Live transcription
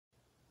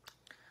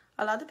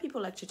A lot of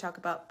people like to talk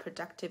about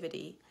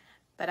productivity,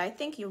 but I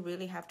think you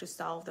really have to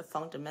solve the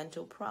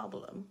fundamental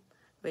problem,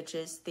 which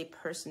is the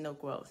personal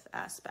growth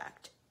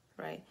aspect,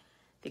 right?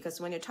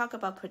 Because when you talk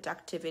about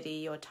productivity,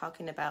 you're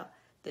talking about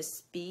the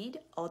speed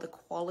or the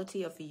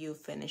quality of you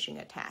finishing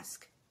a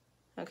task,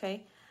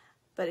 okay?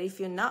 But if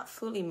you're not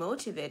fully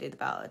motivated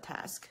about a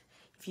task,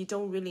 if you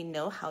don't really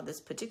know how this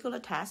particular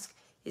task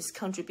is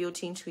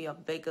contributing to your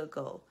bigger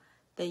goal,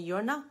 then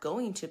you're not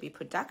going to be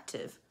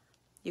productive.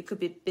 You could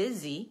be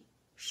busy,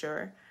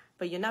 sure,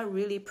 but you're not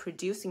really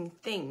producing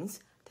things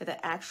that are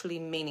actually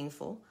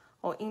meaningful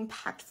or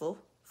impactful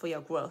for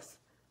your growth,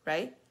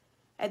 right?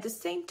 At the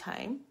same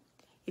time,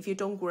 if you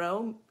don't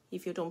grow,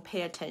 if you don't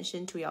pay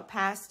attention to your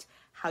past,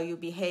 how you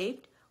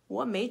behaved,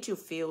 what made you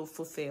feel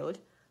fulfilled,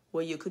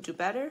 what you could do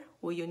better,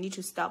 what you need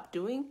to stop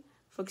doing,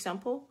 for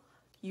example,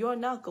 you're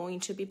not going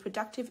to be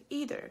productive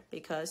either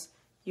because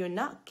you're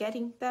not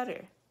getting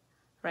better,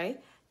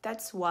 right?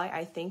 That's why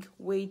I think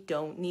we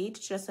don't need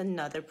just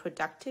another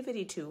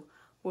productivity tool.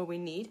 What we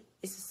need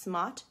is a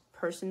smart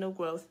personal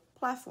growth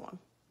platform.